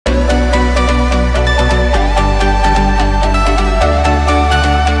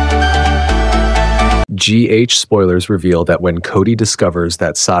GH spoilers reveal that when Cody discovers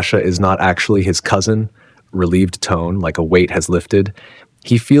that Sasha is not actually his cousin, relieved tone, like a weight has lifted,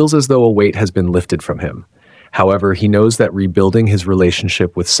 he feels as though a weight has been lifted from him. However, he knows that rebuilding his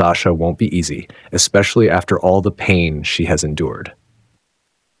relationship with Sasha won't be easy, especially after all the pain she has endured.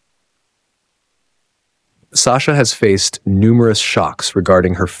 Sasha has faced numerous shocks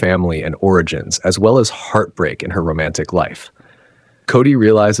regarding her family and origins, as well as heartbreak in her romantic life. Cody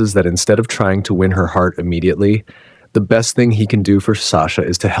realizes that instead of trying to win her heart immediately, the best thing he can do for Sasha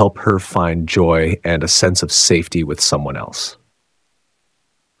is to help her find joy and a sense of safety with someone else.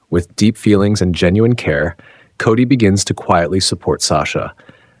 With deep feelings and genuine care, Cody begins to quietly support Sasha,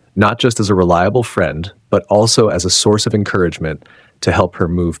 not just as a reliable friend, but also as a source of encouragement to help her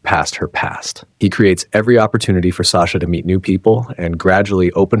move past her past. He creates every opportunity for Sasha to meet new people and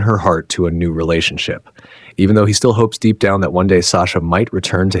gradually open her heart to a new relationship. Even though he still hopes deep down that one day Sasha might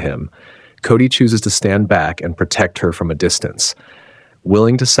return to him, Cody chooses to stand back and protect her from a distance,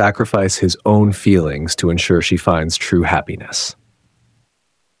 willing to sacrifice his own feelings to ensure she finds true happiness.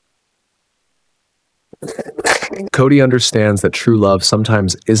 Cody understands that true love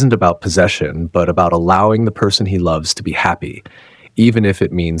sometimes isn't about possession, but about allowing the person he loves to be happy, even if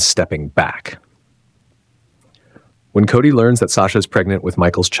it means stepping back. When Cody learns that Sasha is pregnant with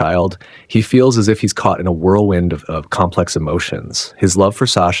Michael's child, he feels as if he's caught in a whirlwind of complex emotions. His love for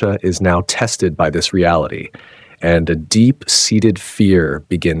Sasha is now tested by this reality, and a deep-seated fear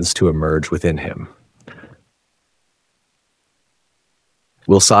begins to emerge within him.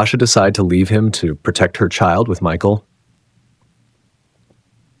 Will Sasha decide to leave him to protect her child with Michael?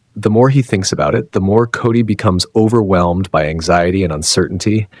 The more he thinks about it, the more Cody becomes overwhelmed by anxiety and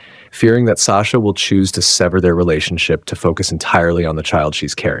uncertainty, fearing that Sasha will choose to sever their relationship to focus entirely on the child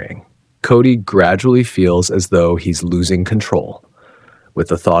she's carrying. Cody gradually feels as though he's losing control, with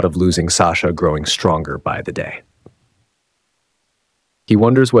the thought of losing Sasha growing stronger by the day. He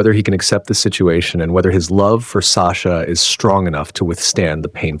wonders whether he can accept the situation and whether his love for Sasha is strong enough to withstand the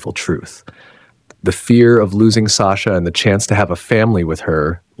painful truth. The fear of losing Sasha and the chance to have a family with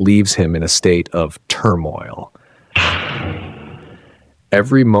her leaves him in a state of turmoil.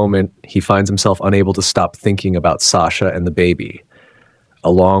 Every moment, he finds himself unable to stop thinking about Sasha and the baby,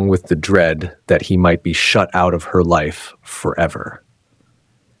 along with the dread that he might be shut out of her life forever.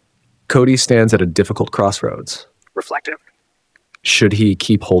 Cody stands at a difficult crossroads. Reflective. Should he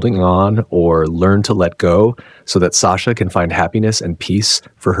keep holding on or learn to let go so that Sasha can find happiness and peace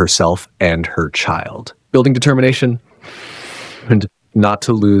for herself and her child? Building determination and not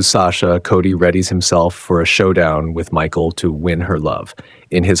to lose Sasha, Cody readies himself for a showdown with Michael to win her love.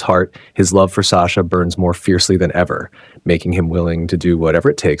 In his heart, his love for Sasha burns more fiercely than ever, making him willing to do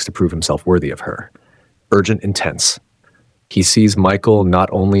whatever it takes to prove himself worthy of her. Urgent, intense. He sees Michael not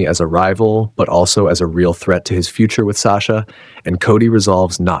only as a rival, but also as a real threat to his future with Sasha, and Cody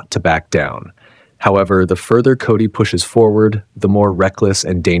resolves not to back down. However, the further Cody pushes forward, the more reckless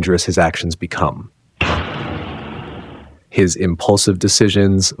and dangerous his actions become. His impulsive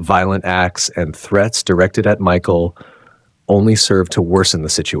decisions, violent acts, and threats directed at Michael only serve to worsen the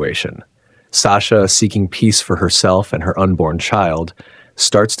situation. Sasha, seeking peace for herself and her unborn child,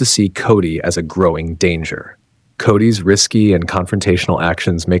 starts to see Cody as a growing danger. Cody's risky and confrontational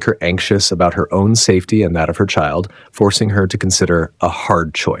actions make her anxious about her own safety and that of her child, forcing her to consider a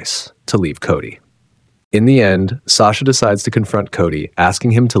hard choice to leave Cody. In the end, Sasha decides to confront Cody,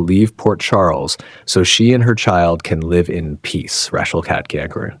 asking him to leave Port Charles so she and her child can live in peace. Rachel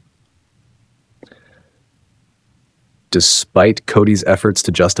Katkianker. Despite Cody's efforts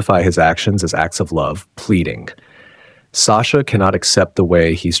to justify his actions as acts of love, pleading, Sasha cannot accept the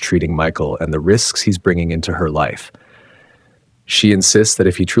way he's treating Michael and the risks he's bringing into her life. She insists that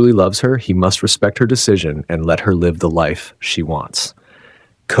if he truly loves her, he must respect her decision and let her live the life she wants.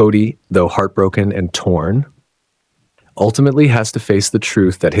 Cody, though heartbroken and torn, ultimately has to face the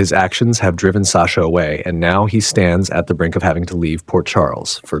truth that his actions have driven Sasha away, and now he stands at the brink of having to leave Port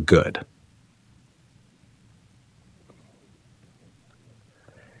Charles for good.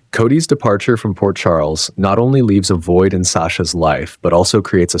 Cody's departure from Port Charles not only leaves a void in Sasha's life, but also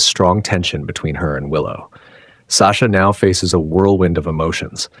creates a strong tension between her and Willow. Sasha now faces a whirlwind of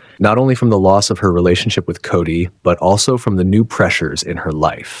emotions, not only from the loss of her relationship with Cody, but also from the new pressures in her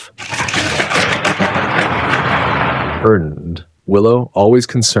life. Burdened, Willow, always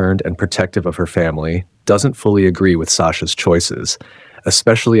concerned and protective of her family, doesn't fully agree with Sasha's choices,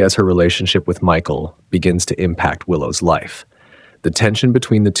 especially as her relationship with Michael begins to impact Willow's life. The tension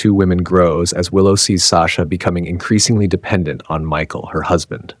between the two women grows as Willow sees Sasha becoming increasingly dependent on Michael, her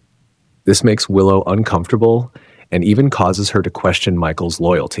husband. This makes Willow uncomfortable and even causes her to question Michael's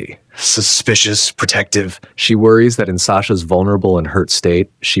loyalty. Suspicious, protective. She worries that in Sasha's vulnerable and hurt state,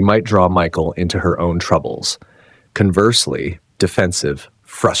 she might draw Michael into her own troubles. Conversely, defensive,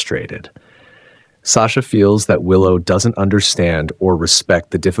 frustrated. Sasha feels that Willow doesn't understand or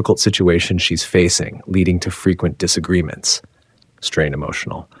respect the difficult situation she's facing, leading to frequent disagreements. Strain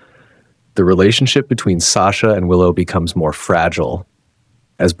emotional. The relationship between Sasha and Willow becomes more fragile,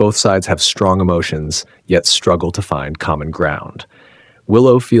 as both sides have strong emotions, yet struggle to find common ground.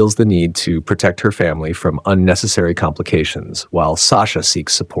 Willow feels the need to protect her family from unnecessary complications, while Sasha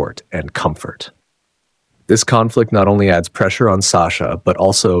seeks support and comfort. This conflict not only adds pressure on Sasha, but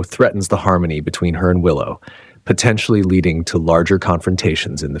also threatens the harmony between her and Willow, potentially leading to larger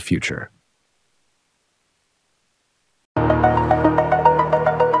confrontations in the future.